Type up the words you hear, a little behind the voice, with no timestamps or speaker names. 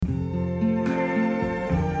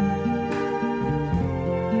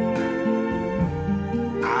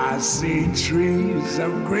see trees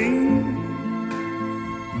of green,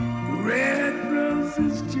 red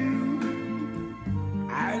roses too.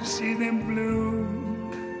 I see them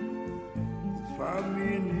bloom for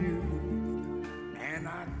me and you, and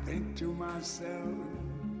I think to myself.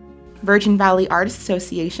 Virgin Valley Artists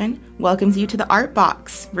Association welcomes you to the Art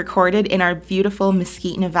Box, recorded in our beautiful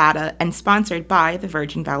Mesquite, Nevada, and sponsored by the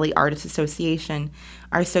Virgin Valley Artists Association.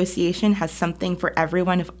 Our association has something for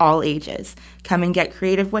everyone of all ages. Come and get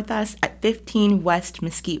creative with us at 15 West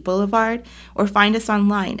Mesquite Boulevard, or find us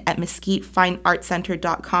online at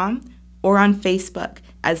mesquitefineartcenter.com, or on Facebook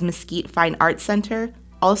as Mesquite Fine Arts Center,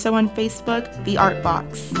 also on Facebook, The Art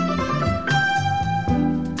Box.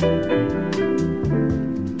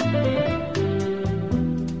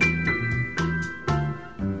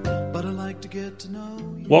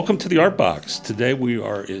 Welcome to the Art Box. Today we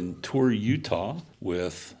are in Torrey, Utah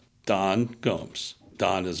with Don Gomes.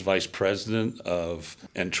 Don is Vice President of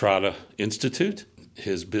Entrada Institute.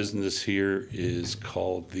 His business here is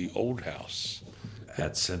called The Old House.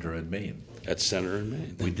 At Center in Maine. At Center in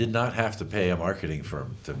Maine. We did not have to pay a marketing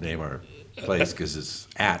firm to name our place because it's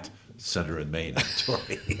at Center in Maine in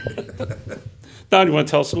Torrey. Don, you want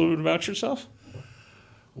to tell us a little bit about yourself?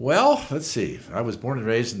 Well, let's see. I was born and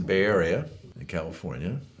raised in the Bay Area in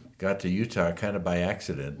California. Got to Utah kind of by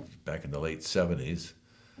accident back in the late 70s.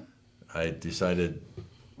 I decided,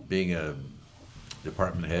 being a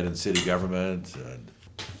department head in city government and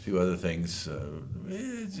a few other things,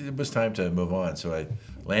 it was time to move on. So I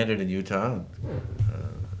landed in Utah.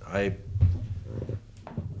 I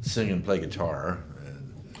sing and play guitar.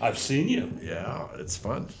 And I've seen you. Yeah, it's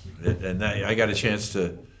fun. And I got a chance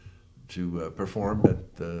to perform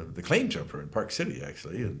at the Claim Jumper in Park City,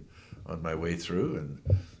 actually, and on my way through, and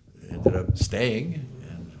ended up staying,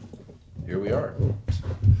 and here we are.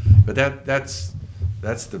 But that's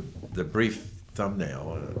the brief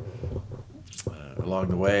thumbnail. Along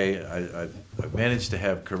the way, I've managed to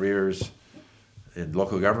have careers in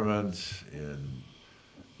local government, in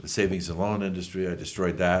the savings and loan industry. I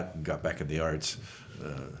destroyed that and got back in the arts.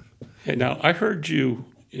 Hey, now I heard you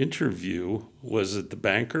interview. Was it the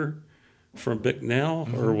banker from Bicknell,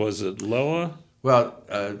 or was it Loa? Well,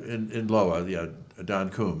 in Loa, yeah, Don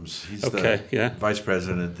Gomes. He's the vice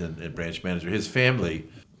president and branch manager. His family,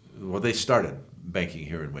 well, they started banking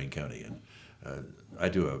here in Wayne County, and I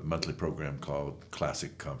do a monthly program called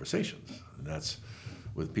Classic Conversations, and that's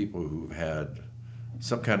with people who've had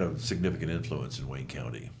some kind of significant influence in Wayne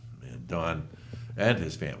County. And Don and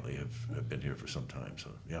his family have been here for some time, so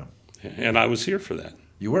yeah. And I was here for that.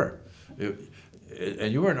 You were.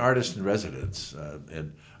 And you were an artist in residence,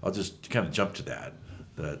 and I'll just kind of jump to that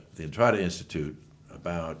the Entrada Institute,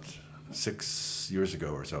 about 6 years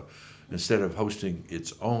ago or so, instead of hosting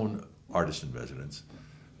its own artist in residence,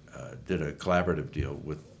 did a collaborative deal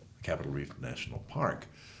with Capitol Reef National Park.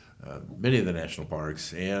 Many of the national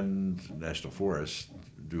parks and national forests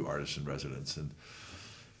do artists in residence, and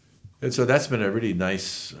so that's been a really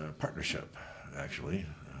nice partnership, actually.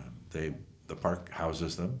 The park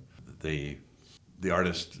houses them. The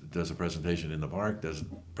artist does a presentation in the park, does a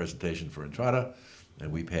presentation for Entrada,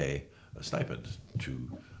 and we pay a stipend to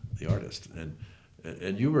the artist. And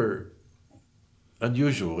you were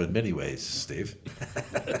unusual in many ways, Steve.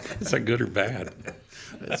 Is that good or bad?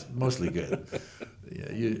 It's mostly good.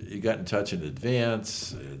 Yeah, you got in touch in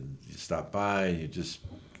advance, and you stopped by, and you just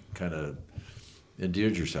kind of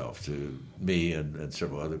endeared yourself to me and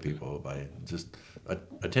several other people by just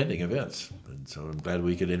attending events. And so I'm glad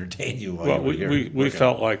we could entertain you while you were here. We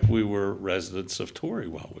felt like we were residents of Torrey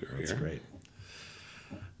while we were here. That's great.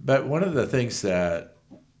 But one of the things that,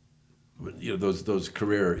 those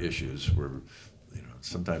career issues were,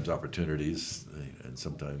 sometimes opportunities, and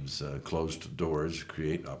sometimes closed doors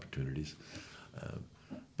create opportunities.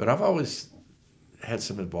 But I've always had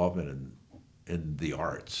some involvement in the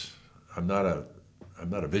arts. I'm not a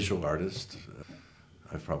visual artist.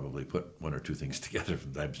 I've probably put one or two things together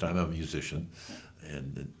from time to time. I'm a musician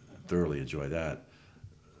and thoroughly enjoy that.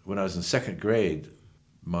 When I was in second grade,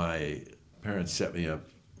 my parents set me up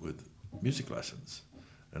with music lessons,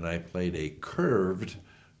 and I played a curved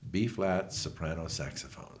B-flat soprano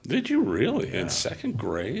saxophone. Did you really? Yeah. In second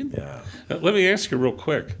grade? Yeah. Let me ask you real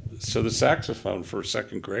quick. So the saxophone for a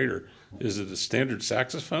second grader, is it a standard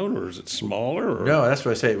saxophone, or is it smaller? Or? No, that's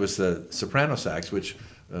what I say. It was the soprano sax, which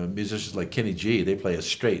musicians like Kenny G, they play a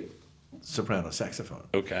straight soprano saxophone.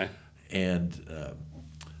 Okay. And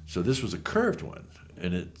so this was a curved one,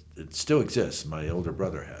 and it still exists. My older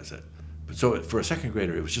brother has it. But so for a second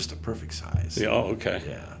grader, it was just a perfect size. Yeah, oh, okay.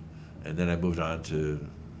 Yeah. And then I moved on to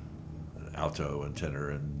alto and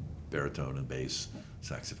tenor and baritone and bass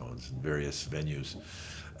saxophones in various venues.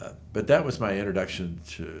 But that was my introduction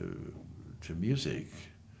to music.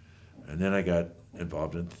 And then I got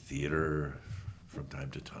involved in theater from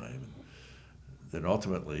time to time. And then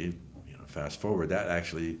ultimately, fast forward, that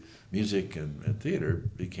actually, music and theater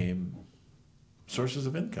became sources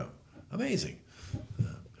of income. Amazing.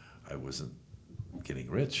 I wasn't getting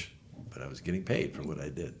rich, but I was getting paid for what I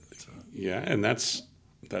did. So. Yeah, and that's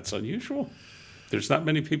unusual. There's not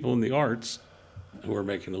many people in the arts who are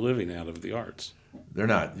making a living out of the arts. They're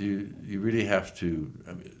not. You really have to.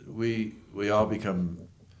 I mean, we all become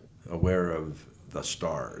aware of the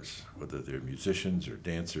stars, whether they're musicians or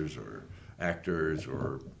dancers or actors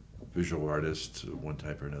or visual artists of one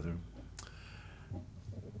type or another.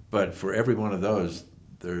 But for every one of those,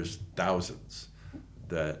 there's thousands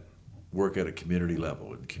that work at a community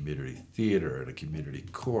level, in community theater, in a community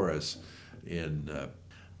chorus, in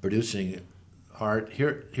producing art.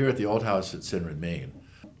 Here at the Old House at Center in Maine,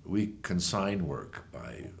 we consign work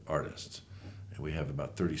by artists, and we have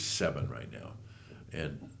about 37 right now.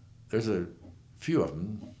 And there's a few of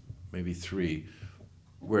them, maybe 3,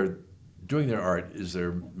 where doing their art is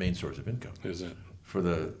their main source of income. Is it? For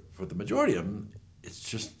the majority of them,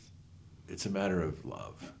 it's a matter of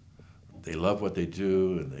love. They love what they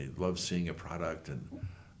do, and they love seeing a product, and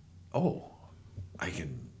I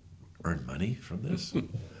can earn money from this.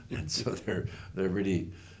 And so they're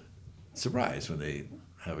really surprised when they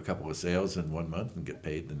have a couple of sales in one month and get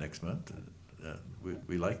paid the next month.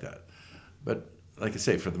 We like that. But like I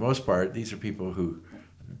say, for the most part, these are people who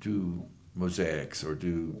do mosaics or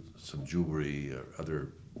do some jewelry or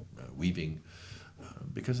other weaving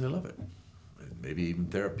because they love it. Maybe even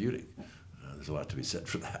therapeutic. There's a lot to be said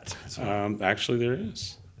for that. So, actually, there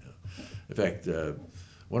is. Yeah. In fact,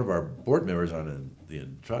 one of our board members on the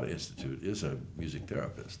Entrada Institute is a music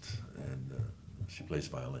therapist, and she plays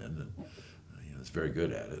violin and is very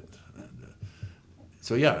good at it. And,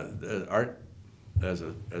 so yeah, art as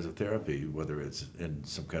a therapy, whether it's in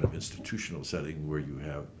some kind of institutional setting where you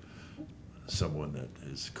have someone that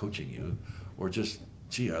is coaching you, or just,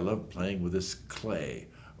 I love playing with this clay,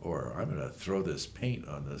 or I'm going to throw this paint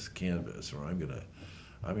on this canvas, or I'm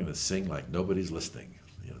going to sing like nobody's listening.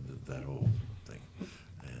 That whole thing.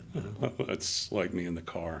 And, that's like me in the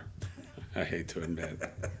car. I hate to admit.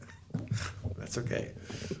 That's okay.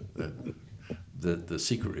 The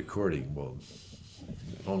secret recording will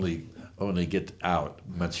only get out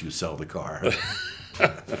once you sell the car.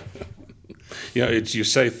 You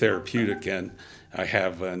say therapeutic, and I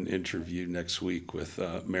have an interview next week with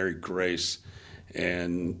Mary Grace,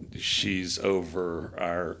 and she's over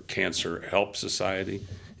our Cancer Help Society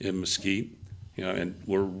in Mesquite. And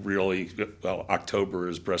we're October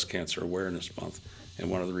is Breast Cancer Awareness Month, and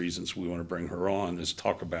one of the reasons we want to bring her on is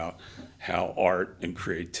talk about how art and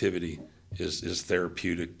creativity is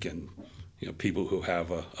therapeutic, and people who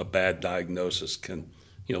have a bad diagnosis can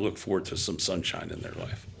look forward to some sunshine in their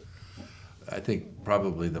life. I think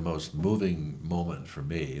probably the most moving moment for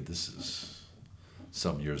me, this is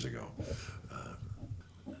some years ago,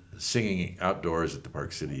 singing outdoors at the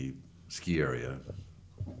Park City ski area,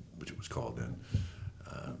 which it was called then,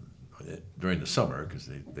 during the summer, because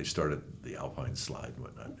they started the alpine slide and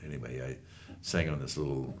whatnot. Anyway, I sang on this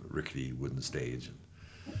little rickety wooden stage, and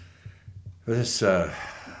this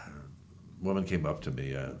woman came up to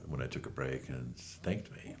me when I took a break and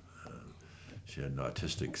thanked me. She had an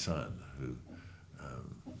autistic son who,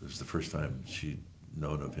 it was the first time she'd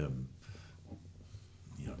known of him,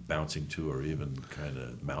 bouncing to or even kind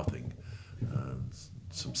of mouthing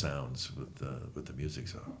some sounds with the music.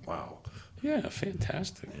 So, wow. Yeah,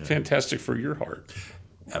 fantastic. Yeah. Fantastic for your heart.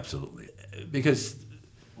 Absolutely. Because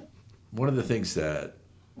one of the things that,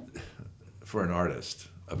 for an artist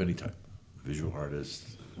of any type, visual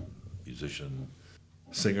artist, musician,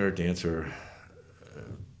 singer, dancer,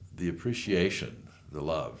 the appreciation, the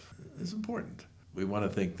love is important. We want to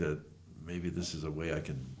think that maybe this is a way I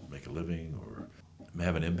can make a living or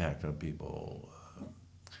have an impact on people,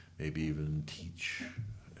 maybe even teach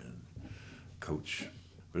and coach.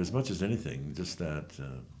 But as much as anything, just that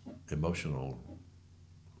emotional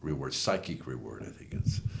reward, psychic reward, I think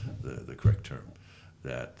is the correct term,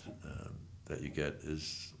 that you get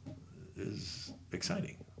is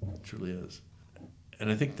exciting. It truly is.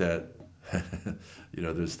 And I think that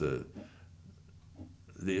there's the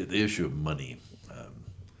issue of money.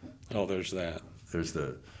 There's that. There's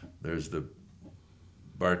the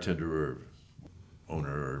bartender or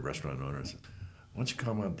owner or restaurant owner says, why don't you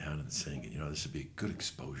come on down and sing? And, this would be good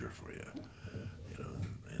exposure for you.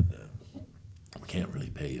 And we can't really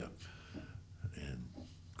pay you. And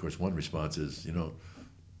of course, one response is,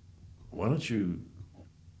 why don't you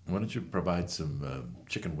why don't you provide some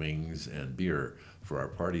chicken wings and beer for our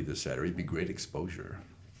party this Saturday? It'd be great exposure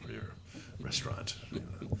for your restaurant.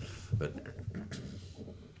 But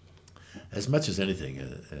as much as anything,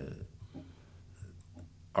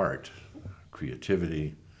 art,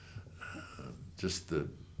 creativity, just the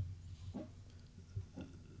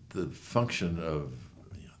function of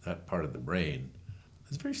that part of the brain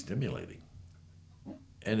is very stimulating,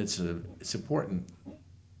 and it's important,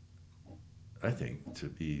 I think, to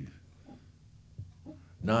be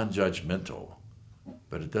non-judgmental,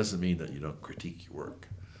 but it doesn't mean that you don't critique your work.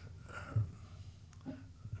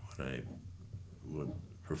 When I would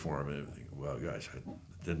perform, I think, well, gosh, I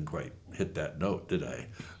didn't quite hit that note, did I?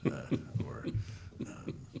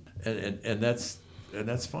 And that's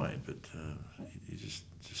fine, but you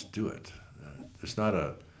just do it. There's not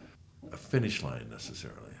a finish line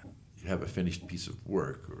necessarily. You have a finished piece of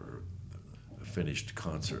work or a finished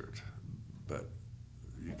concert, but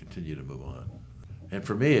you continue to move on. And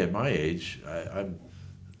for me, at my age,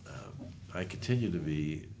 I continue to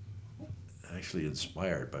be actually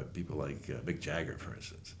inspired by people like Mick Jagger, for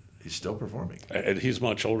instance. He's still performing. And he's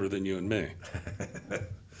much older than you and me.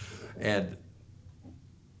 and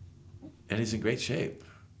he's in great shape.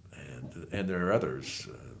 And there are others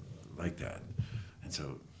like that. And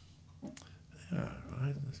so, yeah,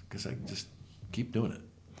 I guess I can just keep doing it.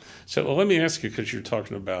 So let me ask you, because you're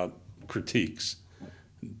talking about critiques,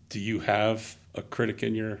 do you have a critic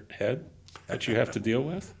in your head that you have to deal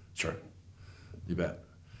with? Sure, you bet.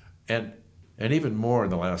 And even more in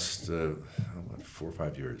the last 4 or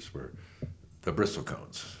 5 years, where the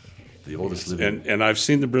Bristlecones, the oldest living. And I've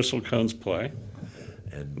seen the Bristlecones play,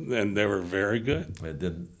 and they were very good. And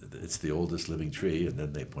then it's the oldest living tree, and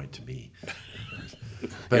then they point to me.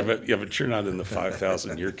 But you're not in the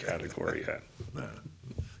 5,000-year category yet. No,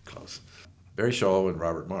 close. Barry Scholl and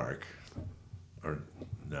Robert Marc are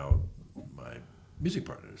now my music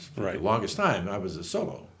partners. For right. the longest time, I was a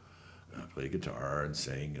solo. I played guitar and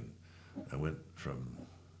sang, and I went from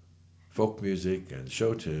folk music and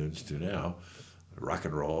show tunes to now rock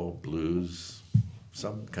and roll, blues,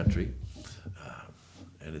 some country,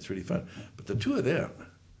 and it's really fun. But the two of them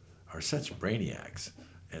are such brainiacs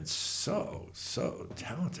and so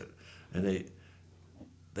talented, and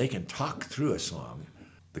they can talk through a song,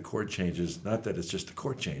 the chord changes, not that it's just a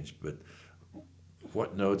chord change, but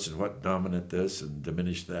what notes and what dominant this and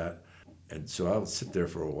diminish that. And so I'll sit there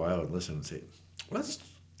for a while and listen and say, let's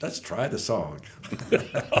try the song.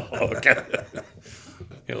 Okay.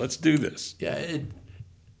 Yeah, let's do this. Yeah,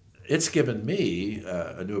 it's given me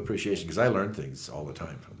a new appreciation, because I learn things all the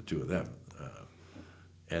time from the two of them.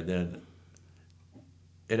 And then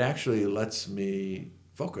it actually lets me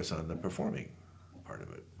focus on the performing part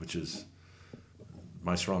of it, which is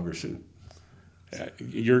my stronger suit.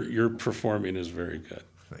 Your performing is very good.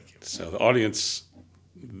 Thank you. So the audience,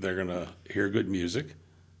 they're going to hear good music,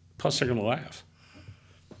 plus they're going to laugh.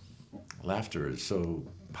 Laughter is so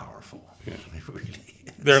powerful. Yeah. It really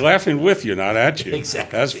is. They're laughing with you, not at you.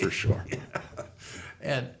 Exactly. That's for sure. Yeah.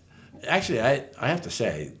 And actually, I have to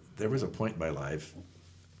say, there was a point in my life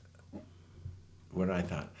when I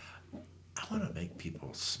thought, I want to make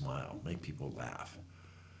people smile, make people laugh.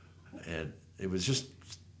 And it was just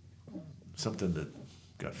something that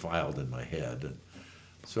got filed in my head. And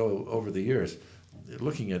so over the years,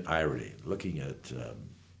 looking at irony, looking at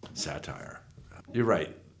satire, you're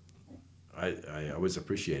right. I always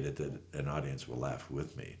appreciate it that an audience will laugh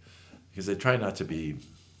with me, because I try not to be,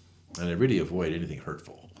 and I really avoid anything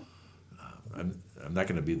hurtful. I'm not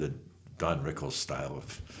going to be the Don Rickles style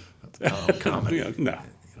of comedy. Yeah, no.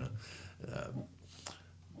 You know?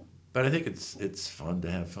 But I think it's fun to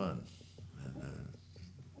have fun. And,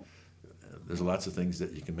 there's lots of things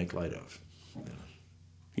that you can make light of. You know?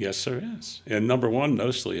 Yes, there is. And number one,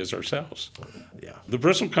 mostly, is ourselves. Yeah. The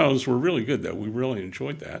Bristlecones were really good, though. We really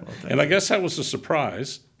enjoyed that. Well, and I guess that was a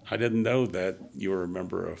surprise. I didn't know that you were a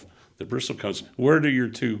member of the Bristlecones. Where do your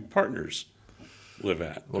two partners live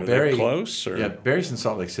at? Well, Are Barry, they close? Or? Yeah, Barry's in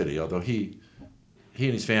Salt Lake City, although he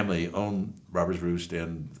and his family own Robber's Roost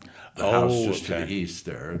and the house just to the east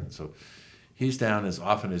there. And so he's down as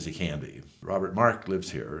often as he can be. Robert Marc lives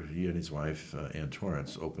here. He and his wife, Ann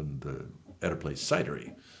Torrance, opened the Edda Place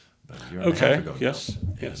Cidery about a year and a half ago now. Yes.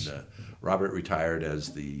 And Robert retired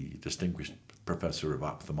as the distinguished professor of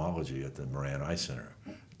ophthalmology at the Moran Eye Center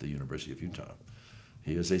at the University of Utah.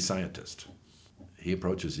 He is a scientist. He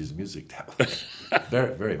approaches his music that way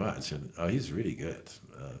very, very much, and he's really good.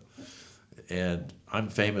 And I'm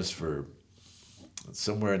famous for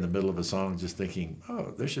somewhere in the middle of a song just thinking,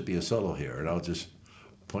 oh, there should be a solo here, and I'll just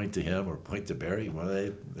point to him or point to Barry, well,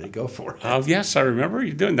 they go for it. Yes, I remember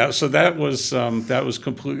you doing that. So that was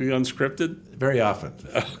completely unscripted? Very often.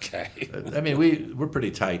 Okay. I mean, we're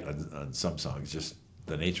pretty tight on some songs, just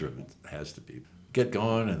the nature of it has to be. Get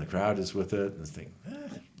going, and the crowd is with it, and think,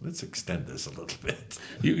 let's extend this a little bit.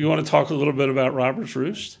 You want to talk a little bit about Robber's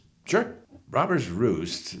Roost? Sure. Robber's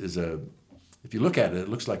Roost is if you look at it, it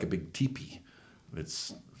looks like a big teepee.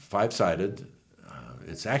 It's 5-sided.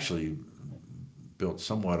 It's actually built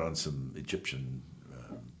somewhat on some Egyptian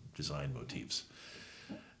design motifs.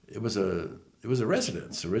 It was a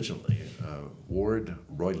residence originally. Ward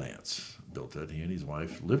Roylance built it. He and his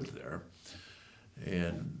wife lived there.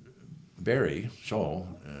 And Barry, Scholl,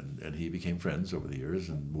 and he became friends over the years,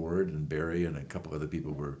 and Ward and Barry and a couple other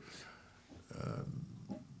people were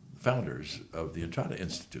founders of the Entrada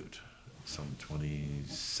Institute some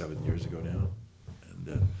 27 years ago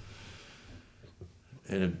now.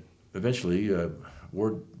 And eventually,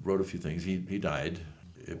 Ward wrote a few things. He died.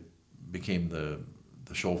 It became the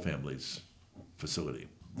Scholl family's facility.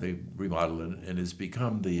 They remodeled it, and it's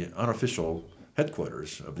become the unofficial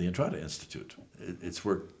headquarters of the Entrada Institute. It's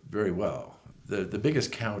worked very well. The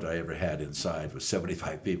biggest count I ever had inside was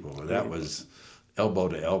 75 people, and that was elbow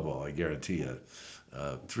to elbow, I guarantee you.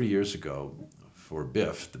 3 years ago, for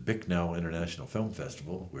BIFF, the Bicknell International Film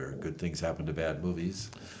Festival, where good things happen to bad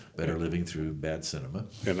movies, better living through bad cinema.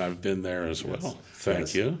 And I've been there as well. Yes.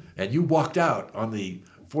 Thank you. And you walked out on the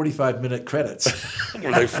 45-minute credits.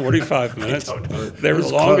 Were they 45 minutes? I don't know. They were the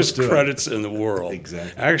longest credits in the world.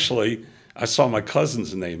 Exactly. Actually, I saw my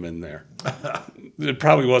cousin's name in there. It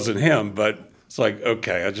probably wasn't him, but it's like,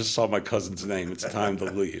 okay, I just saw my cousin's name. It's time to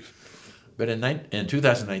leave. But in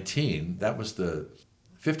 2019, that was the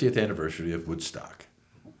 50th anniversary of Woodstock.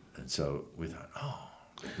 And so we thought,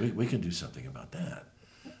 we can do something about that.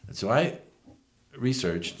 And so I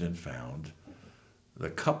researched and found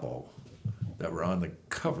the couple that were on the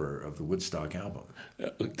cover of the Woodstock album.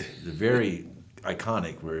 The very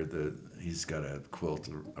iconic, where he's got a quilt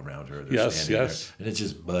around her. Yes. There, and it's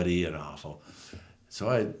just muddy and awful. So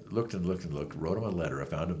I looked and looked and looked, wrote him a letter. I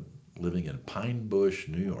found him living in Pine Bush,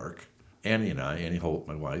 New York. Annie Holt,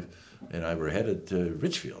 my wife, and I were headed to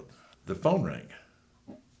Richfield. The phone rang,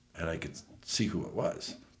 and I could see who it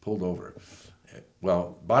was. Pulled over.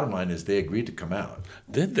 Well, bottom line is they agreed to come out.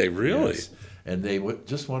 Did they really? Yes. And they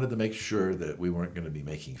just wanted to make sure that we weren't going to be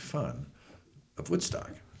making fun of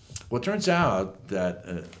Woodstock. Well, it turns out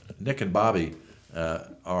that Nick and Bobby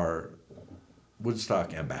are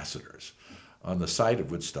Woodstock ambassadors. On the site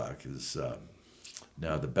of Woodstock is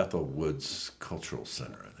now the Bethel Woods Cultural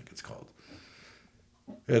Center, I think it's called.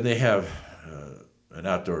 And they have an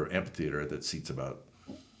outdoor amphitheater that seats about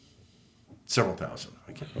several thousand.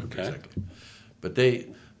 I can't remember exactly. But they,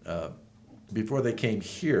 before they came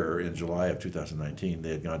here in July of 2019, they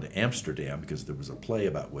had gone to Amsterdam because there was a play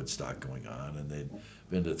about Woodstock going on, and they'd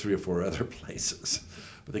been to 3 or 4 other places.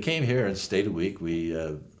 But they came here and stayed a week. We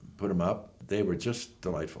put them up. They were just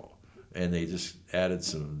delightful. And they just added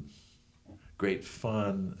some great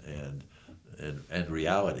fun and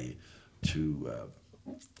reality to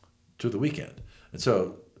the weekend. And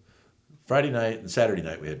so Friday night and Saturday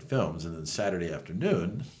night we had films, and then Saturday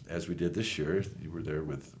afternoon, as we did this year, you were there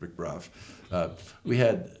with Rick Ruff, we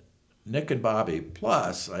had Nick and Bobby,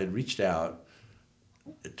 plus I had reached out.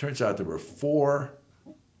 It turns out there were 4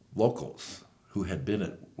 locals who had been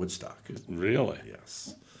at Woodstock. Really?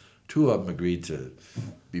 Yes. 2 of them agreed to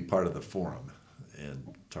be part of the forum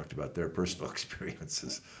and talked about their personal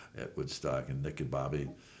experiences at Woodstock, and Nick and Bobby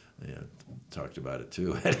talked about it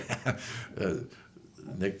too.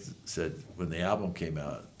 Nick said when the album came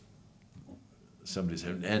out, somebody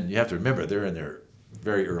said, and you have to remember they're in their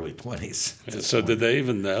very early 20s. So did they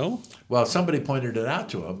even know? Well, somebody pointed it out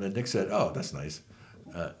to him, and Nick said, "Oh, that's nice,"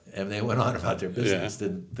 and they went on about their business. Yeah.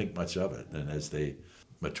 Didn't think much of it, and as they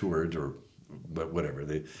matured or whatever,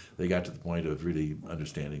 they got to the point of really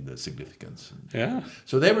understanding the significance. Yeah.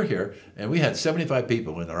 So they were here, and we had 75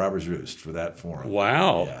 people in the Robber's Roost for that forum.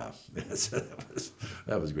 Wow. Yeah,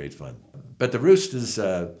 that was great fun. But the Roost is,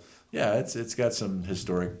 it's got some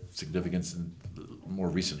historic significance and more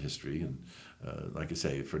recent history. And like I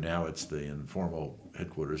say, for now, it's the informal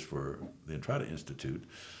headquarters for the Entrada Institute.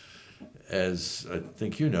 As I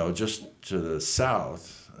think you know, just to the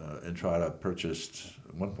south, Entrada purchased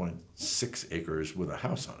 1.6 acres with a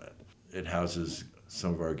house on it. It houses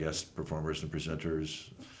some of our guest performers and presenters.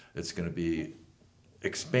 It's going to be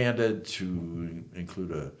expanded to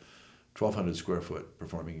include a 1,200 square foot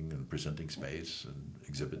performing and presenting space and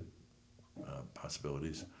exhibit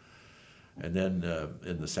possibilities. And then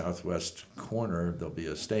in the southwest corner, there'll be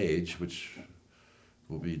a stage which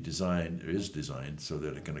will be is designed so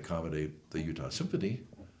that it can accommodate the Utah Symphony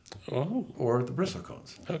or the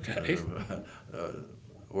Bristlecones. Okay.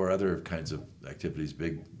 Or other kinds of activities,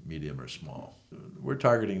 big, medium, or small. We're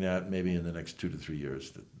targeting that maybe in the next 2 to 3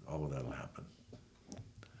 years, that all of that will happen.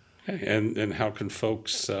 Okay. And how can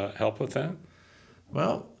folks help with that?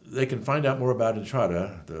 Well, they can find out more about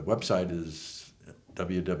Entrada. The website is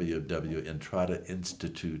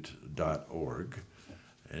www.entradainstitute.org,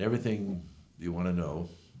 and everything you want to know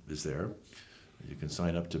is there. You can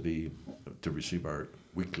sign up to receive our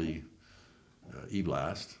weekly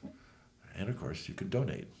e-blast, and of course you can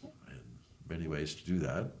donate. And many ways to do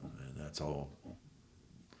that, and that's all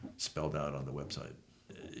spelled out on the website.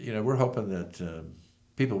 We're hoping that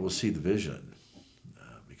people will see the vision,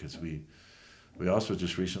 because we also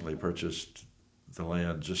just recently purchased the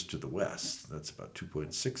land just to the west. That's about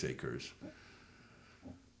 2.6 acres,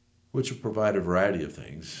 which will provide a variety of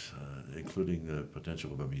things, including the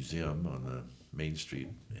potential of a museum on the Main Street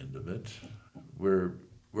end of it. We're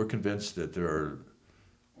convinced that there are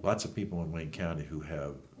lots of people in Wayne County who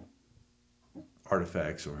have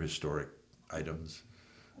artifacts or historic items,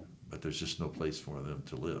 but there's just no place for them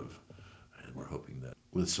to live. And we're hoping that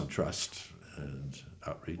with some trust and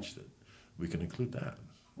outreach that we can include that,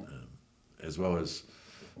 as well as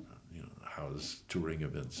house touring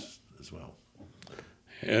events as well.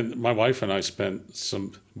 And my wife and I spent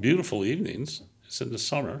some beautiful evenings, it's in the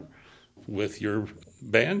summer, with your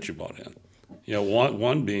band you brought in.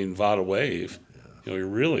 One being Vada Wave. We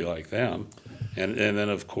really like them. And then,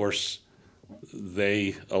 of course,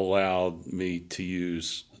 they allowed me to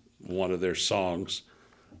use one of their songs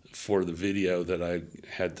for the video that I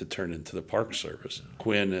had to turn into the Park Service.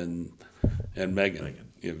 Quinn and Megan.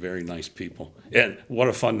 Very nice people. And what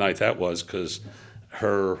a fun night that was, because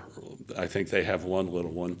I think they have one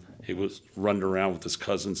little one. He was running around with his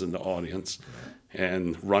cousins in the audience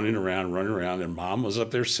and running around, and Mom was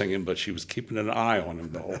up there singing, but she was keeping an eye on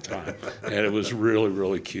him the whole time. And it was really,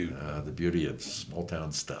 really cute. The beauty of small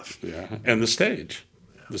town stuff. Yeah, and the stage.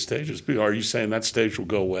 Yeah. The stage is beautiful. Are you saying that stage will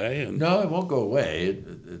go away? No, it won't go away.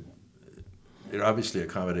 It obviously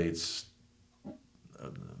accommodates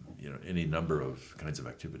any number of kinds of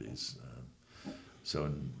activities.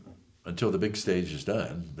 Until the big stage is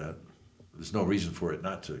done, there's no reason for it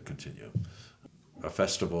not to continue. A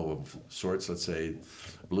festival of sorts, let's say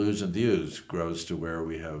Blues and Views, grows to where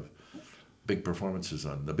we have big performances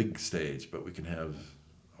on the big stage, but we can have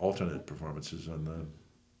alternate performances on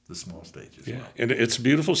the small stage as well. And it's a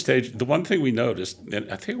beautiful stage. The one thing we noticed,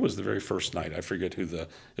 and I think it was the very first night, I forget who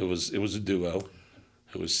it was a duo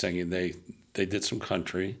who was singing. They did some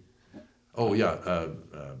country. Oh yeah,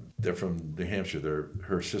 they're from New Hampshire.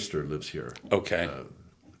 Her sister lives here. Okay.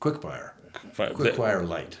 Quickfire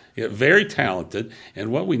Light. Yeah, very talented.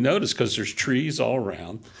 And what we noticed, because there's trees all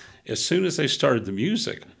around, as soon as they started the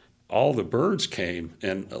music, all the birds came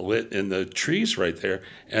and lit in the trees right there,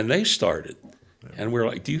 and they started. Yeah. And we're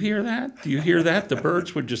like, do you hear that? Do you hear that? The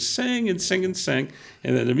birds would just sing and sing and sing,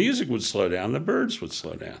 and then the music would slow down, the birds would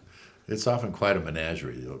slow down. It's often quite a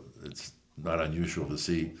menagerie. It's not unusual to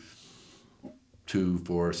see 2,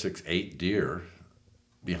 4, 6, 8 deer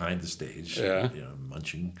behind the stage,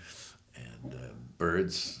 munching, and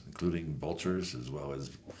birds, including vultures, as well as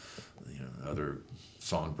other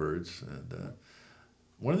songbirds. And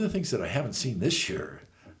one of the things that I haven't seen this year,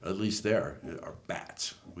 at least there, are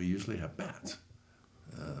bats. We usually have bats,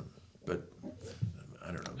 but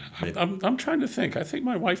I don't know. Maybe. I'm trying to think. I think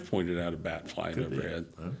my wife pointed out a bat flying overhead.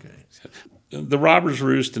 Okay. The Robber's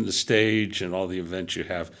Roost and the stage and all the events you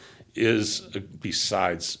have is,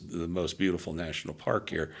 besides the most beautiful national park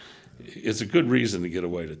here, is a good reason to get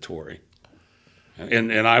away to Torrey.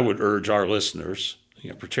 And I would urge our listeners,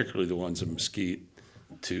 particularly the ones in Mesquite,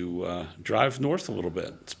 to drive north a little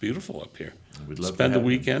bit. It's beautiful up here. We'd love spend to the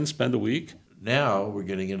weekend, spend a week. Now we're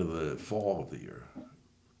getting into the fall of the year.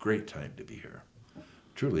 Great time to be here.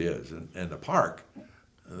 Truly is. And the park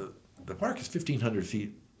is 1,500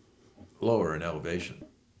 feet lower in elevation.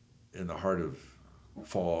 In the heart of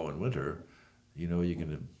fall and winter, you're going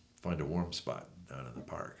to find a warm spot down in the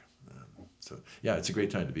park. It's a great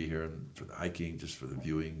time to be here, and for the hiking, just for the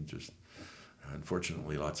viewing. Just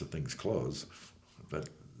unfortunately, lots of things close, but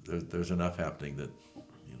there's enough happening that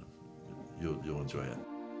you'll enjoy it.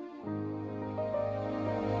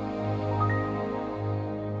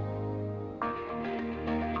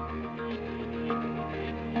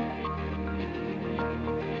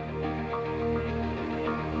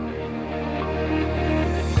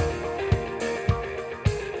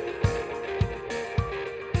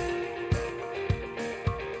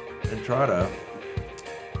 Entrada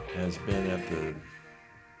has been at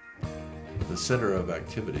the the center of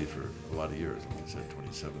activity for a lot of years. Like I said,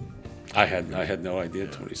 27. I had no idea.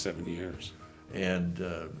 27 years. And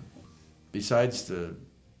besides the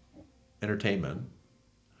entertainment,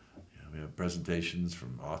 we have presentations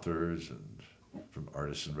from authors and from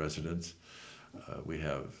artists in residence. We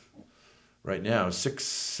have right now 6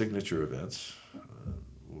 signature events.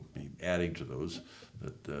 We'll be adding to those.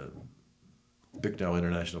 The Bicknell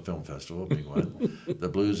International Film Festival being one, the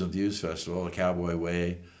Blues and Views Festival, the Cowboy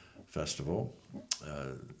Way Festival,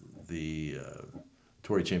 the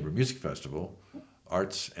Torrey Chamber Music Festival,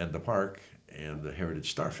 Arts and the Park, and the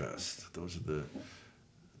Heritage Starfest. Those are the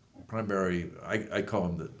primary, we call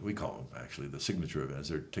them actually the signature events.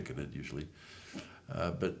 They're ticketed usually.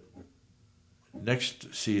 But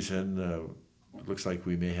next season, looks like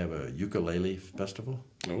we may have a ukulele festival.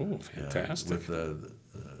 Oh, fantastic. With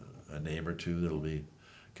a name or two that'll be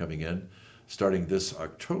coming in. Starting this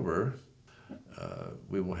October,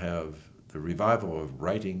 we will have the revival of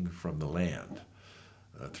Writing from the Land,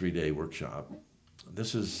 a 3-day workshop.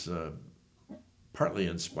 This is partly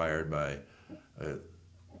inspired by a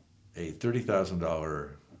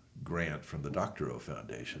 $30,000 grant from the Doctorow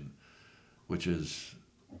Foundation, which is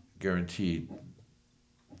guaranteed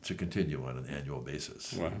to continue on an annual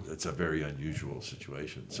basis. Wow. It's a very unusual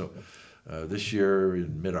situation. So this year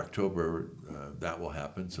in mid-October, that will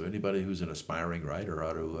happen. So anybody who's an aspiring writer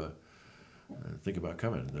ought to think about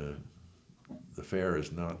coming. The fare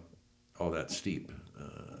is not all that steep.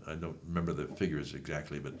 I don't remember the figures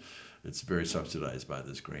exactly, but it's very subsidized by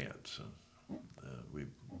this grant. So we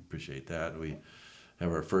appreciate that. We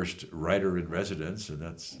have our first writer in residence, and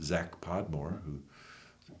that's Zach Podmore, who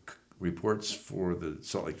reports for the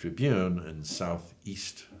Salt Lake Tribune in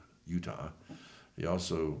southeast Utah. He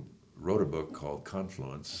also wrote a book called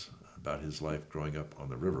Confluence about his life growing up on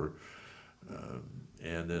the river.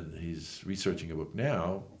 And then he's researching a book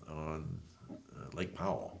now on Lake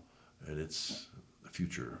Powell and its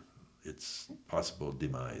future, its possible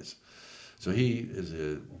demise. So he is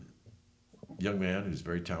a young man who's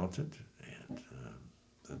very talented, and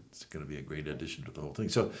that's going to be a great addition to the whole thing.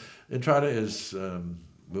 So Entrada is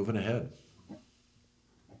moving ahead.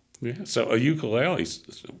 Yeah, so a ukulele,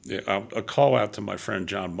 a call out to my friend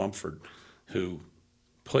John Mumford, who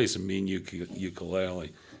plays a mean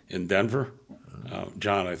ukulele in Denver.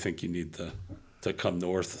 John, I think you need to come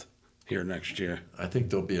north here next year. I think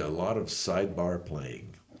there'll be a lot of sidebar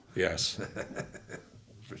playing. Yes.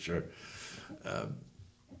 For sure.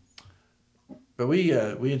 But we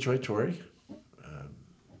enjoy Torrey.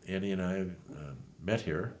 Annie and I met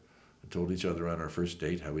here and told each other on our first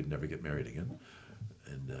date how we'd never get married again.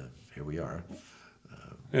 And here we are.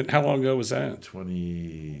 And how long ago was that?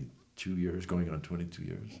 22 years, going on 22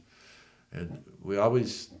 years. And we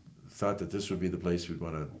always thought that this would be the place we'd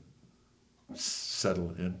want to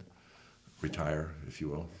settle in, retire, if you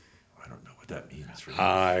will. I don't know what that means.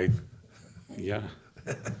 Really. Yeah.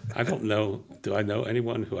 I don't know. Do I know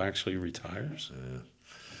anyone who actually retires?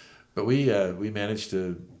 But we managed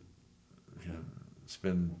to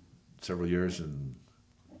spend several years in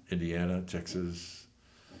Indiana, Texas,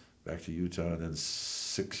 back to Utah, and then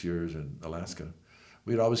 6 years in Alaska.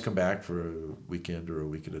 We'd always come back for a weekend or a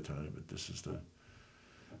week at a time, but this is the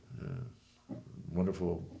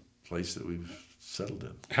wonderful place that we've settled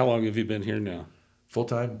in. How long have you been here now?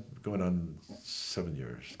 Full-time, going on 7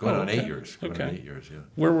 years. Going on 8 years. Going on 8 years, yeah.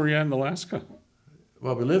 Where were you in Alaska?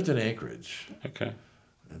 Well, we lived in Anchorage. Okay.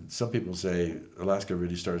 And some people say Alaska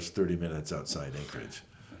really starts 30 minutes outside Anchorage.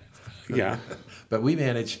 Yeah. But we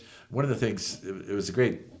managed, one of the things, it was a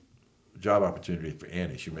great job opportunity for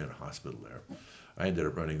Annie. She ran a hospital there. I ended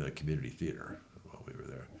up running the community theater while we were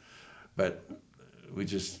there. But we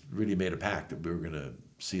just really made a pact that we were going to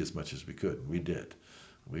see as much as we could. We did.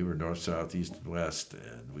 We were north, south, east, and west,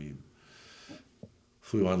 and we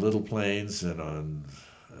flew on little planes and on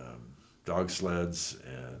dog sleds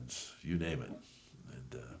and you name it,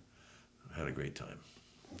 and had a great time.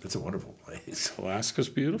 It's a wonderful place. Alaska's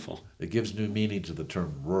beautiful. It gives new meaning to the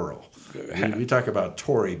term rural. We talk about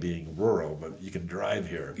Torrey being rural, but you can drive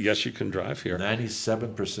here. Yes, you can drive here.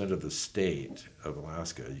 97% of the state of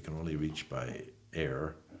Alaska you can only reach by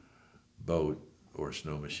air, boat, or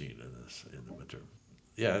snow machine in the winter.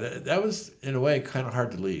 Yeah, that was, in a way, kind of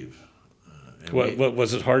hard to leave. What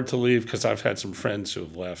was it hard to leave? Because I've had some friends who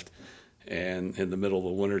have left, and in the middle of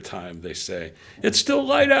the wintertime, they say, "It's still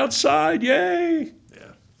light outside, yay!"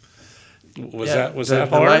 Yeah. Was that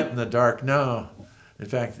hard? The light and the dark, no. In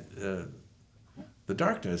fact, the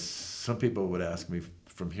darkness, some people would ask me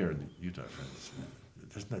from here in Utah, friends,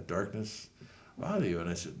 doesn't that darkness bother you? And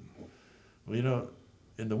I said, well,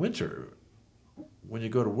 in the winter, when you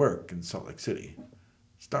go to work in Salt Lake City,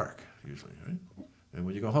 it's dark usually, right? And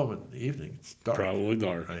when you go home in the evening, it's dark. Probably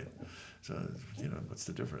dark. Right. So, what's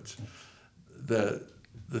the difference? The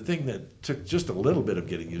thing that took just a little bit of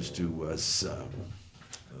getting used to was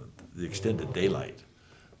the extended daylight.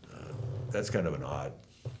 That's kind of an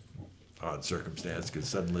odd circumstance, because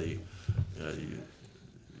suddenly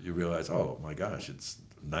you realize, oh my gosh, it's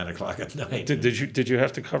 9 o'clock at night. Did you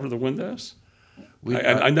have to cover the windows?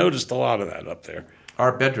 I noticed a lot of that up there.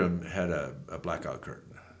 Our bedroom had a blackout curtain,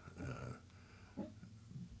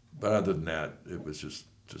 but other than that, it was just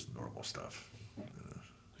normal stuff.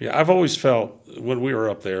 Yeah, I've always felt when we were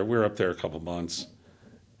up there a couple months,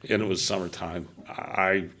 and it was summertime.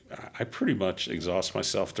 I pretty much exhaust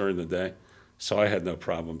myself during the day, so I had no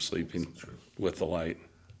problem sleeping with the light.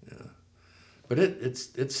 Yeah, but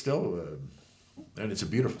it's still, and it's a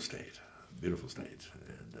beautiful state,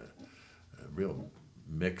 and a real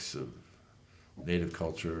mix of native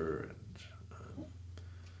culture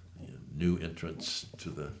and new entrants to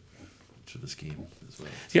the scheme as well.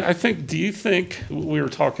 Yeah, do you think, we were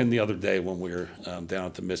talking the other day when we were down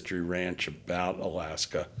at the Mystery Ranch about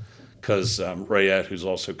Alaska, because Rayette, who's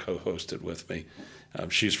also co-hosted with me,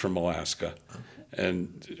 she's from Alaska,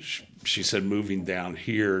 and she said moving down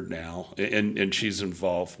here now, and she's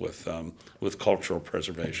involved with cultural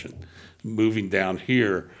preservation. Moving down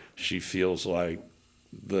here, she feels like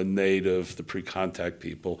the native, the pre-contact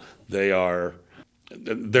people, they're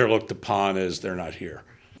looked upon as they're not here.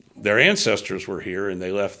 Their ancestors were here and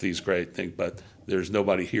they left these great things, but there's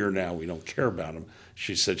nobody here now. We don't care about them.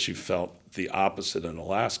 She said she felt the opposite in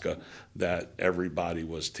Alaska, that everybody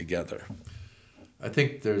was together. I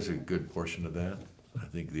think there's a good portion of that. I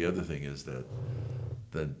think the other thing is that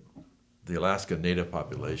the Alaska Native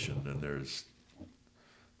population, and there's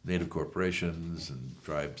Native corporations and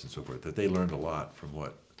tribes and so forth, that they learned a lot from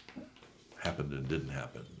what happened and didn't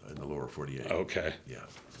happen in the lower 48. Okay. Yeah,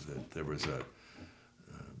 that there was a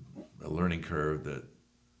learning curve that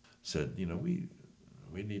said,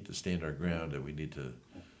 we need to stand our ground, and we need to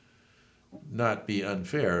not be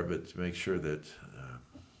unfair, but to make sure that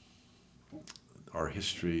our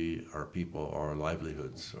history, our people, our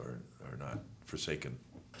livelihoods are not forsaken.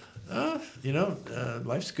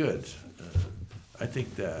 Life's good. I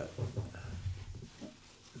think that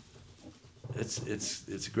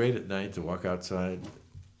it's great at night to walk outside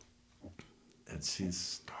and see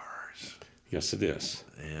stars. Yes, it is.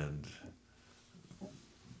 And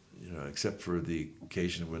except for the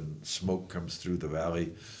occasion when smoke comes through the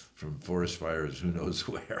valley from forest fires, who knows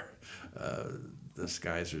where, the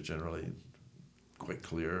skies are generally quite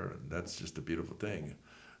clear, and that's just a beautiful thing.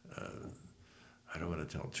 I don't want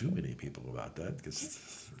to tell too many people about that,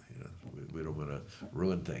 because we don't want to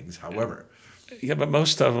ruin things. However, yeah, but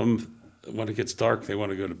most of them, when it gets dark, they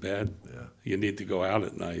want to go to bed. Yeah. You need to go out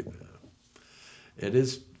at night. Yeah. It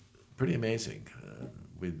is pretty amazing.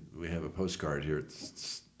 We have a postcard here at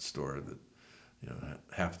the store that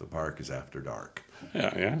half the park is after dark.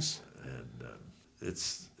 Yeah. Yes. And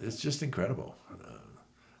it's just incredible.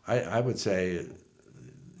 I would say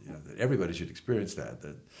that everybody should experience that.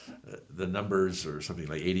 That the numbers are something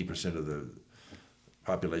like 80% of the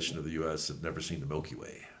population of the U.S. have never seen the Milky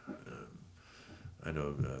Way. I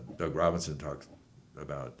know Doug Robinson talked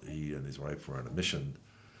about, he and his wife were on a mission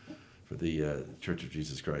for the Church of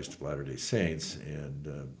Jesus Christ of Latter-day Saints,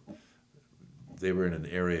 and they were in an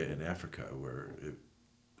area in Africa where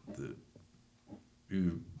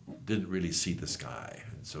you didn't really see the sky,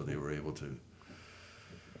 and so they were able to,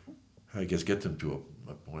 I guess, get them to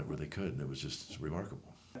a point where they could, and it was just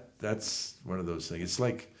remarkable. That's one of those things. It's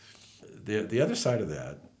like the other side of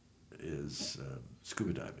that is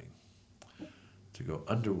scuba diving. To go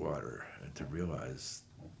underwater and to realize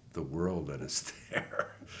the world that is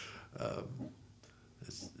there,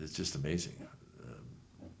 it's just amazing.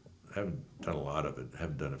 I haven't done a lot of it.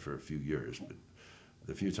 Haven't done it for a few years, but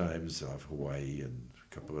the few times off Hawaii and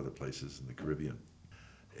a couple other places in the Caribbean,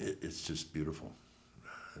 it's just beautiful.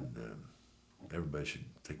 And everybody should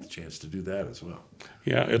take the chance to do that as well.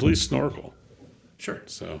 Yeah, at least snorkel. Sure.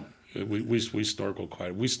 So we snorkel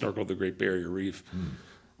quite. We snorkel the Great Barrier Reef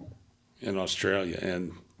in Australia,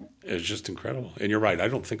 and it's just incredible. And you're right, I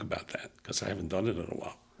don't think about that because I haven't done it in a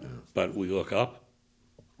while. Yeah. But we look up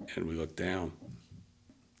and we look down.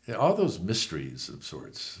 Yeah, all those mysteries of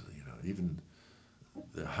sorts, even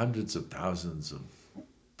the hundreds of thousands of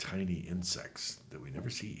tiny insects that we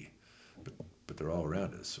never see, but they're all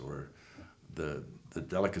around us, or the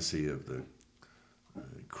delicacy of the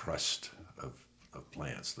crust of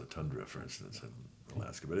plants, the tundra, for instance, in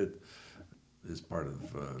Alaska, but it is part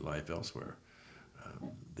of life elsewhere.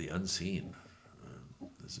 The unseen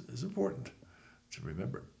is important to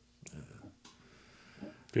remember.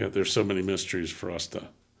 Yeah, there's so many mysteries for us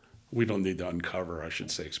we don't need to uncover, I should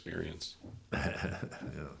say, experience.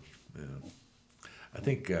 Yeah. I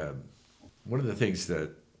think one of the things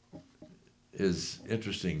that is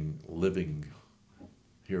interesting living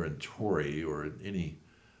here in Torrey or in any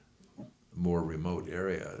more remote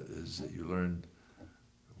area is that you learn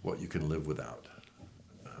what you can live without.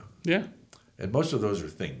 Yeah. And most of those are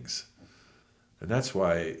things. And that's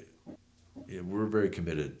why we're very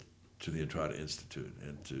committed to the Entrada Institute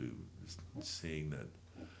and to seeing that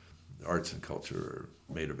arts and culture are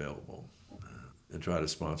made available. Entrada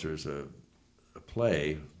sponsors a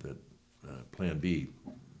play that Plan B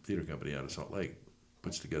Theater Company out of Salt Lake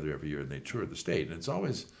puts together every year, and they tour the state. And it's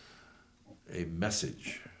always a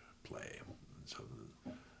message play. So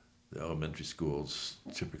the elementary schools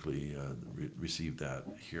typically receive that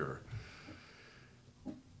here.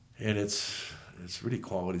 And it's really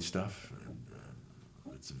quality stuff. And,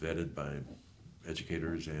 it's vetted by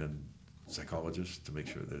educators and psychologists to make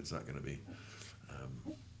sure that it's not going to be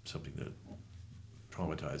something that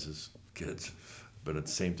traumatizes kids, but at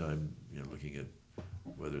the same time, looking at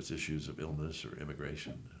whether it's issues of illness or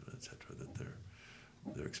immigration, et cetera, that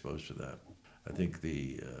they're exposed to that. I think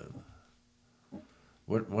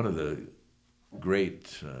one of the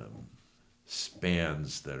great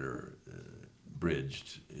spans that are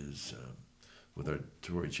bridged is with our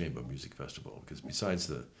Torrey Chamber Music Festival, because besides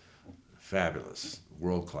the fabulous,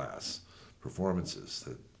 world-class performances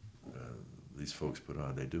that these folks put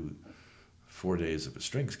on, they do 4 days of a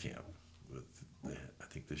strings camp. I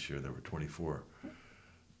think this year there were 24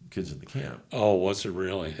 kids in the camp. Oh, was it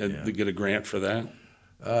really? And Yeah. they get a grant for that?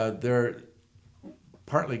 They're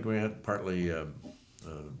partly grant, partly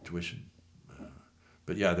tuition.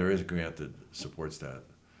 But yeah, there is a grant that supports that.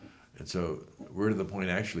 And so we're to the point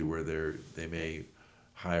actually where they may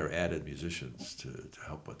hire added musicians to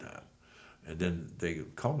help with that. And then they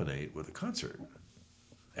culminate with a concert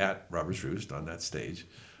at Robert's Roost on that stage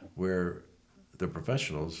where the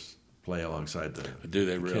professionals play alongside the Do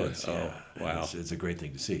they the really? kids. Oh, Yeah. And wow. It's a great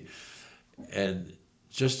thing to see. And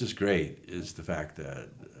just as great is the fact that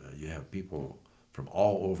you have people from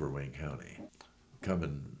all over Wayne County come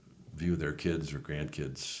and view their kids or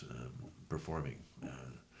grandkids performing.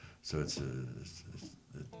 So it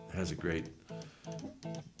has a great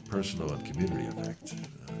personal and community effect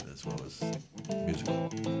as well as musical.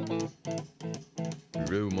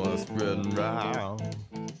 Rumors spreading round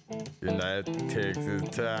in that Texas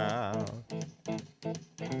town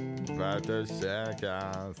about the shack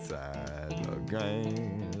outside the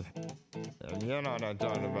games. And you know what I'm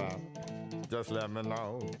talking about. Just let me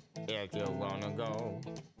know if you wanna go.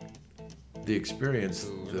 The experience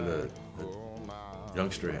that a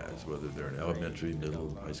youngster has, whether they're in elementary,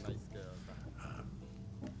 middle, high school,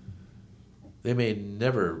 they may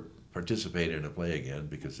never participate in a play again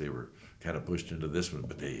because they were kind of pushed into this one,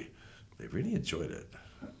 but they really enjoyed it,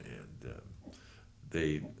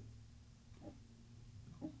 and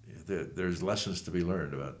there's lessons to be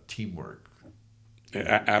learned about teamwork.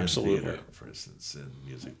 Absolutely. In theater, for instance, in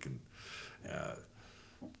music, and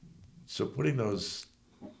so putting those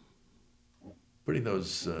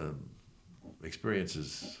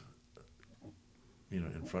experiences,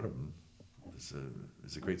 in front of them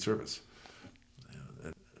is a great service.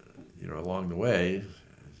 Along the way,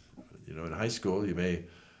 in high school, you may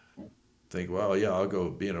think, well, yeah, I'll go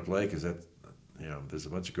be in a play because there's a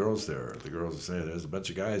bunch of girls there. The girls are saying there's a bunch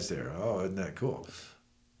of guys there. Oh, isn't that cool?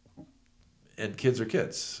 And kids are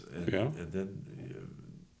kids, and then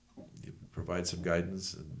you provide some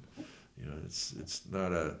guidance, and it's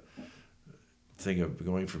not a thing of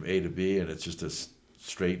going from A to B, and it's just a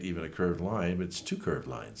straight, even a curved line. It's two curved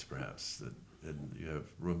lines, perhaps, and you have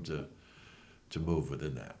room to move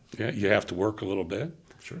within that. Yeah, you have to work a little bit.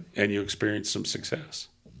 Sure. And you experience some success.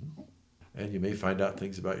 And you may find out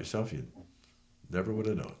things about yourself you never would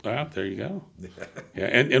have known. Wow, there you go. Yeah,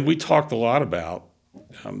 and we talked a lot about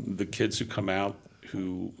the kids who come out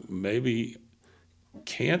who maybe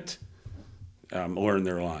can't learn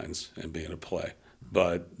their lines and be in a play,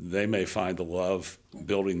 but they may find a love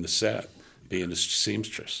building the set, being a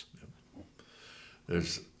seamstress.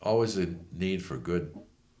 There's always a need for good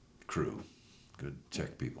crew, good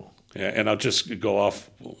tech people. Yeah, and I'll just go off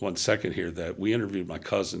 1 second here that we interviewed my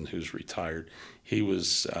cousin who's retired. He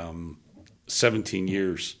was 17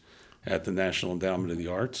 years at the National Endowment of the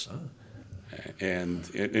Arts, and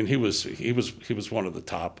he was one of the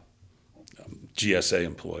top GSA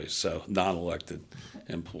employees, so non-elected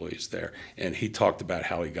employees there. And he talked about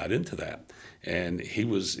how he got into that, and he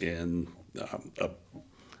was in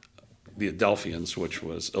the Adelphians, which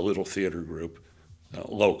was a little theater group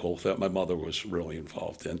local that my mother was really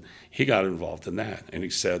involved in. He got involved in that, and he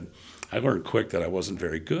said, I learned quick that I wasn't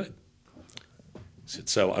very good. He said,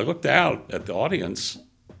 so I looked out at the audience.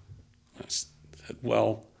 I said,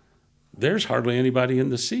 well, there's hardly anybody in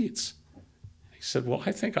the seats. He said, well,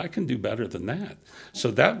 I think I can do better than that.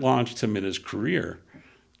 So that launched him in his career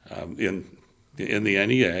in the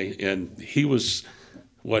NEA, and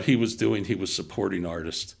what he was doing, he was supporting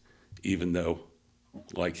artists, even though,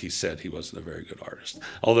 like he said, he wasn't a very good artist.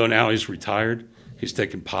 Although now he's retired, he's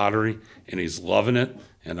taking pottery, and he's loving it.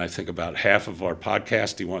 And I think about half of our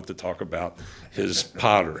podcast, he wanted to talk about his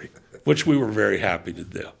pottery, which we were very happy to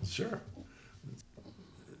do. Sure.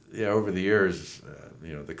 Yeah, over the years,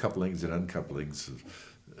 the couplings and uncouplings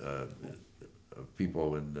of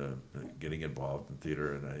people and getting involved in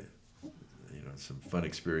theater, and some fun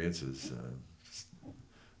experiences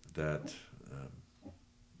that,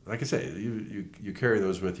 like I say, you carry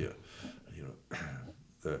those with you.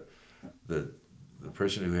 The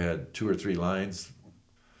person who had 2 or 3 lines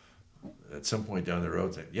at some point down the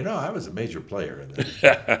road saying, I was a major player in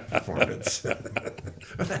that performance.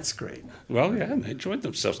 That's great. Well, yeah, and they enjoyed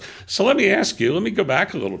themselves. So let me go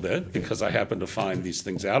back a little bit, because I happen to find these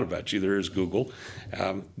things out about you. There is Google,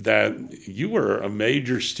 that you were a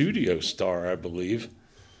major studio star, I believe.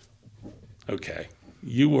 Okay.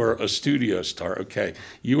 You were a studio star. Okay.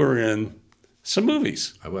 You were in some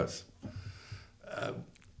movies. I was.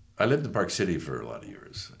 I lived in Park City for a lot of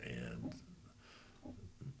years, and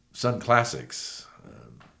Sun Classics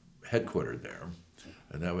headquartered there,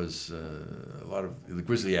 and that was a lot of the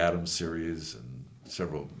Grizzly Adams series and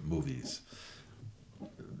several movies.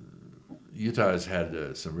 Utah has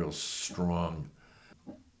had some real strong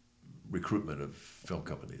recruitment of film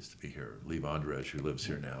companies to be here. Lee Vondresh, who lives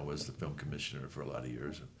here now, was the film commissioner for a lot of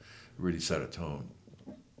years and really set a tone.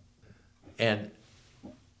 And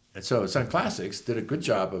so Sun Classics did a good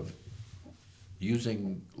job of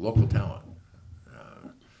using local talent.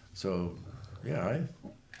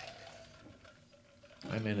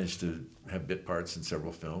 I managed to have bit parts in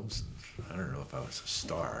several films. I don't know if I was a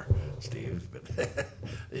star, Steve, but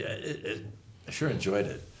I sure enjoyed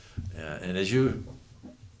it. And as you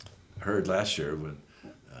heard last year, when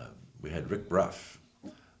we had Rick Bruff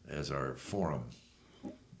as our forum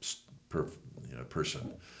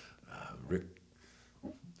person. Rick,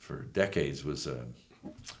 for decades, was a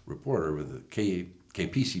reporter with the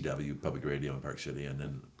KPCW Public Radio in Park City, and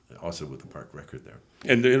then also with the Park Record there.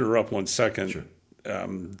 And to interrupt 1 second, sure.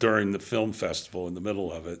 During the film festival, in the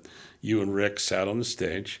middle of it, you and Rick sat on the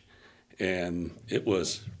stage, and it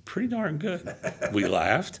was pretty darn good. We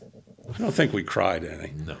laughed. I don't think we cried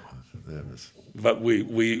any. No, that was. But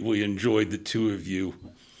we enjoyed the two of you.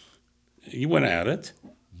 You went at it.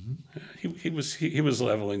 Mm-hmm. He was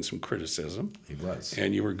leveling some criticism. He was,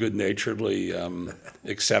 and you were good-naturedly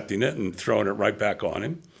accepting it and throwing it right back on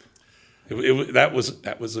him. That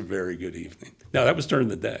was a very good evening. Now, that was during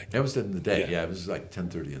the day. That was during the day. Yeah, it was like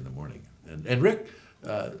 10:30 in the morning. And Rick,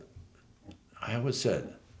 I always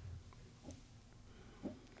said,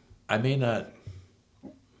 I may not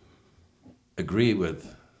agree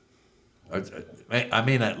with, I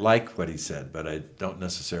may not like what he said, but I don't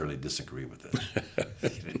necessarily disagree with it.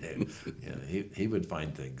 He would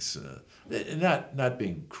find things, not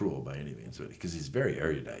being cruel by any means, because he's very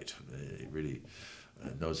erudite. He really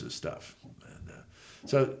knows his stuff. And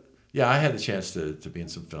I had the chance to be in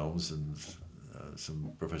some films and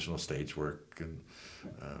some professional stage work, and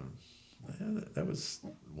that was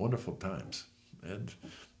wonderful times. And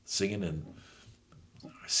singing in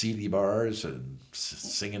seedy bars and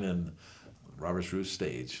singing in Robert's Roost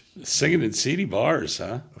stage. Singing in seedy bars,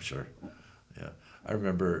 huh? Oh, sure. Yeah. I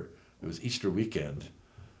remember it was Easter weekend.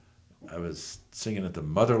 I was singing at the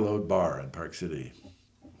Motherlode Bar in Park City.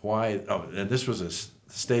 Why? Oh, and this was the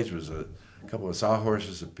stage was a couple of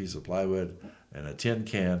sawhorses, a piece of plywood, and a tin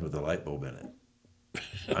can with a light bulb in it.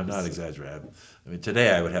 I'm not exaggerating. I mean,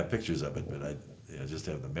 today I would have pictures of it, but I just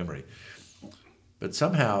have the memory. But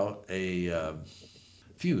somehow a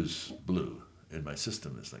fuse blew in my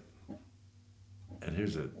system. It's like, and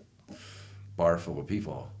here's a bar full of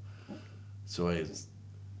people. So I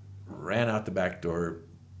ran out the back door.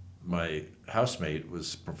 My housemate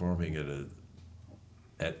was performing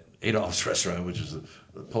at Adolph's restaurant, which is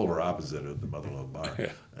the polar opposite of the Motherlode Bar.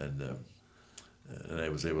 Yeah. And I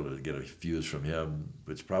was able to get a fuse from him,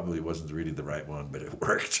 which probably wasn't really the right one, but it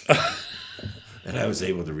worked. And I was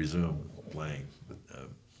able to resume playing.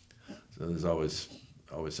 So there's always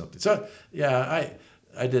something. So I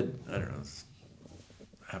did, I don't know,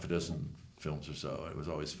 half a dozen films or so. It was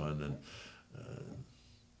always fun, and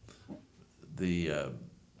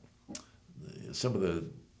some of the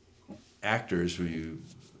actors who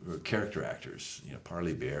were character actors. You know,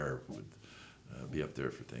 Parley Bear would be up there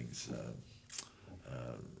for things.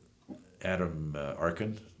 Alan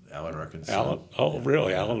Arkin's son.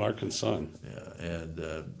 Really? Alan Arkin's son. Yeah, and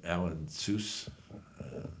Alan Seuss,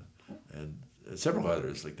 and several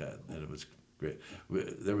others like that, and it was great.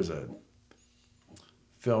 There was a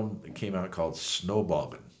film that came out called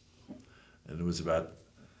Snowballing, and it was about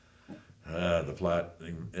the plot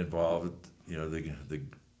involved, you know,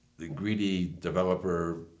 the greedy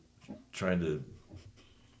developer trying to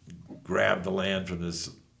grab the land from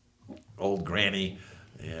this old granny,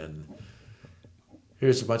 and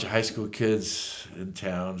here's a bunch of high school kids in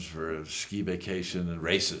towns for a ski vacation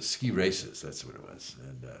and ski races, that's what it was.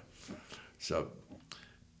 And so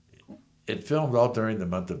it filmed all during the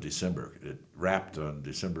month of December. It wrapped on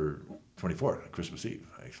December 24th, Christmas Eve,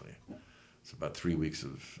 actually. It's about 3 weeks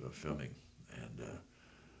of filming. And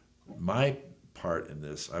my part in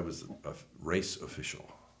this, I was a race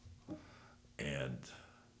official. And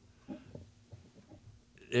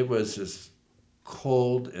it was as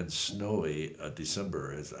cold and snowy a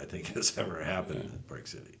December as I think has ever happened in Park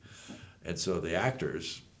City. And so the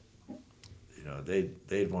actors, you know,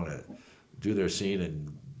 they'd want to do their scene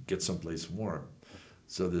and get someplace warm.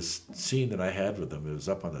 So this scene that I had with them, it was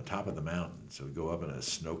up on the top of the mountain. So we go up in a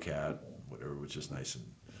snowcat, whatever, which is nice and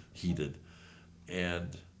heated.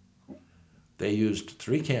 And they used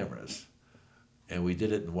 3 cameras, and we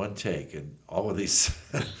did it in one take. And all of these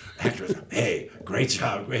actors, hey, great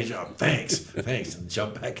job, thanks, and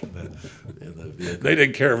jump back in the vehicle. They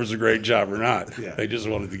didn't care if it was a great job or not. Yeah. They just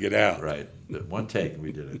wanted to get out. Right. One take, and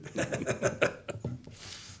we did it.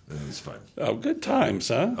 It was fun. Oh, good times,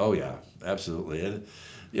 huh? Oh, yeah, absolutely. And,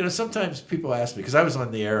 you know, sometimes people ask me, because I was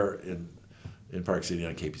on the air in Park City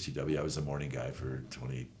on KPCW. I was the morning guy for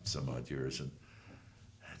 20-some-odd years. And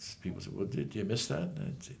people say, well, did you miss that? And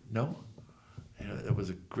I'd say, no. You know, it was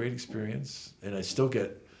a great experience. And I still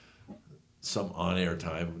get some on-air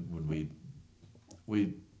time when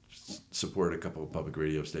we support a couple of public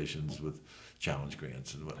radio stations with challenge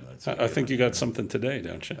grants and whatnot. So I think you got something today,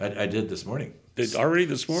 don't you? I did this morning. Already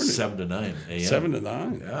this morning? 7 to 9 a.m. 7 to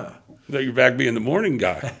 9? Yeah. So you're back being the morning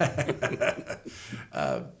guy.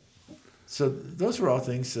 So those were all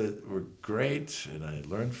things that were great and I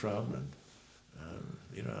learned from. And,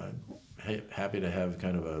 you know, I'm happy to have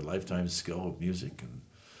kind of a lifetime skill of music. And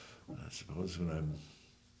I suppose when I'm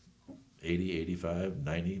 80, 85,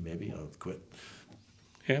 90, maybe I'll quit.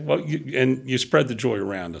 Yeah, well, you spread the joy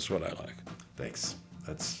around is what I like. Thanks.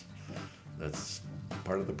 That's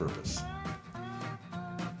part of the purpose.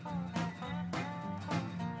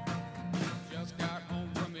 Just got home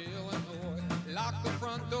from Illinois, locked the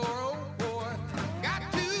front door, oh boy.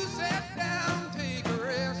 Got to sit down, take a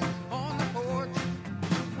rest on the porch.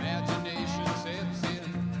 Imagination sets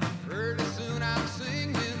in, pretty soon I'm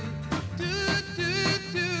singing. Looking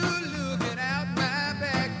out my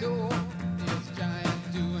back door. It's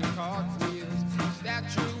giant doing cartwheels,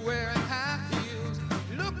 statue wearing high heels.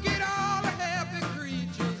 Look at all the happy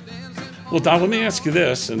creatures dancing. Well, Don, let me ask you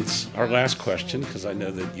this, and it's our last question, because I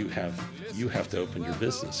know that you have to open your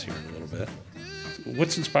business here in a little bit.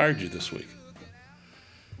 What's inspired you this week?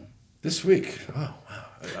 This week? Oh, wow.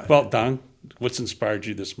 Well, Don, what's inspired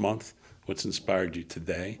you this month? What's inspired you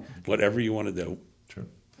today? Whatever you want to do. Sure.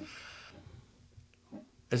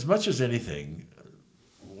 As much as anything,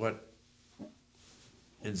 what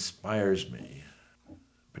inspires me,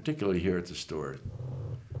 particularly here at the store,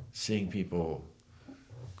 seeing people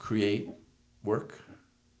create work,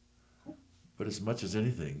 but as much as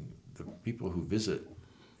anything, the people who visit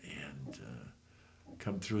and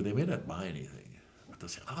come through, they may not buy anything, but they'll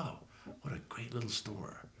say, oh, what a great little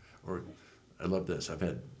store. Or, I love this. I've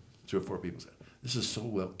had 3 or 4 people say, this is so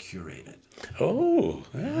well curated. Oh,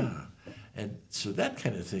 yeah. Yeah. And so that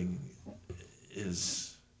kind of thing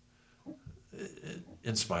is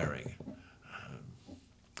inspiring.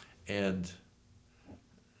 And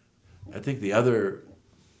I think the other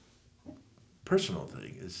personal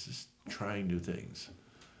thing is just trying new things.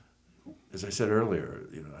 As I said earlier,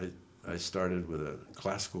 you know, I started with a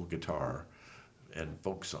classical guitar and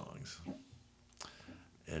folk songs.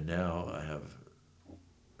 And now I have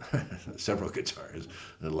several guitars,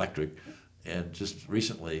 an electric, and just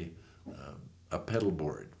recently a pedal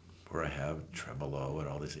board where I have tremolo and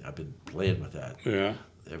all these things. I've been playing with that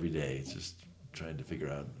every day, just trying to figure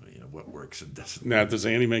out, you know, what works and doesn't. Now, does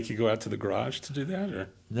Annie make you go out to the garage to do that? Or?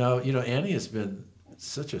 No, you know, Annie has been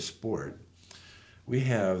such a sport. We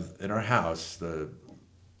have, in our house, the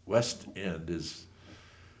west end is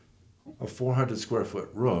a 400 square foot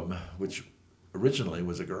room, which originally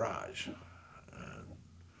was a garage.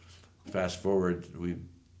 Fast forward, we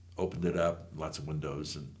opened it up, lots of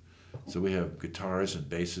windows, and so we have guitars and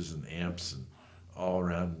basses and amps and all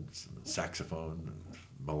around, saxophone and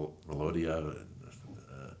melodia, and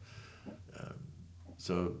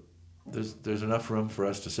so there's enough room for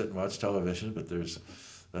us to sit and watch television, but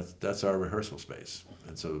that's our rehearsal space,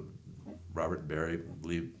 and so Robert and Barry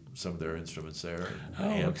leave some of their instruments there,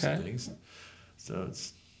 and amps and things. So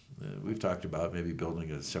it's we've talked about maybe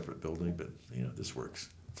building a separate building, but this works.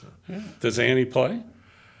 So. Yeah. Does Annie play?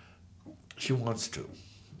 She wants to,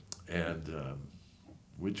 and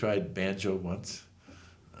we tried banjo once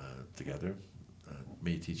together,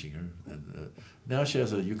 me teaching her, and now she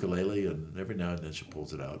has a ukulele, and every now and then she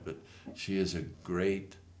pulls it out. But she is a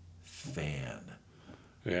great fan,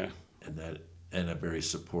 and a very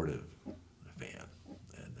supportive fan,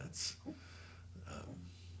 and that's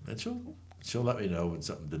and she'll let me know when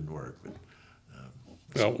something didn't work. But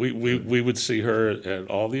well, we would see her at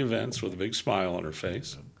all the events with a big smile on her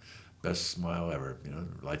face. Best smile ever,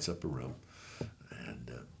 lights up a room,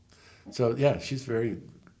 and so yeah, she's very,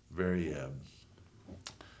 very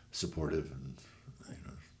supportive, and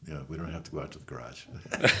we don't have to go out to the garage.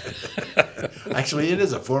 Actually, it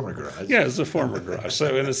is a former garage. Yeah, it's a former garage.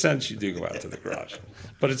 So in a sense, you do go out to the garage,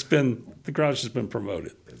 but the garage has been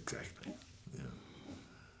promoted. Exactly. Yeah.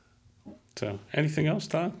 So, anything else,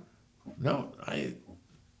 Don? No,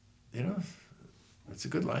 it's a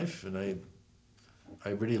good life, and I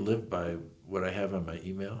really live by what I have on my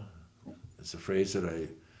email. It's a phrase that I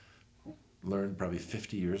learned probably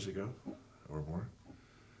 50 years ago or more.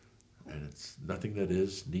 And it's nothing that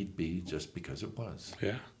is need be just because it was.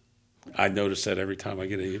 Yeah. I notice that every time I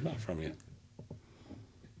get an email from you.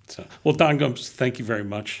 So, well, Don Gomes, thank you very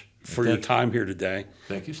much for your time here today.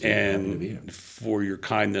 Thank you, Steve. And happy to be here. For your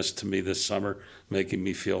kindness to me this summer, making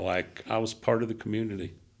me feel like I was part of the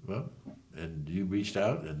community. Well, and you reached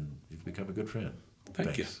out, and you've become a good friend.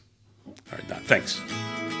 Thank you. All right, Don, thanks.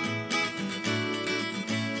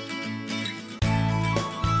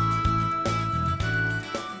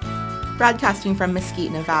 Broadcasting from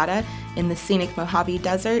Mesquite, Nevada, in the scenic Mojave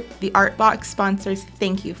Desert, the Art Box sponsors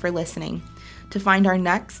thank you for listening. To find our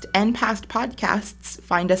next and past podcasts,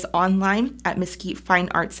 find us online at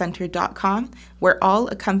mesquitefineartcenter.com, where all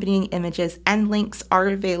accompanying images and links are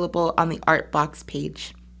available on the Art Box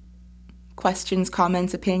page. Questions,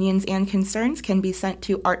 comments, opinions, and concerns can be sent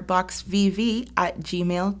to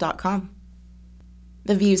artboxvv@gmail.com.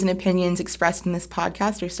 The views and opinions expressed in this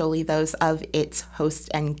podcast are solely those of its hosts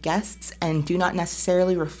and guests and do not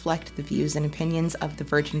necessarily reflect the views and opinions of the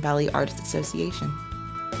Virgin Valley Artists Association.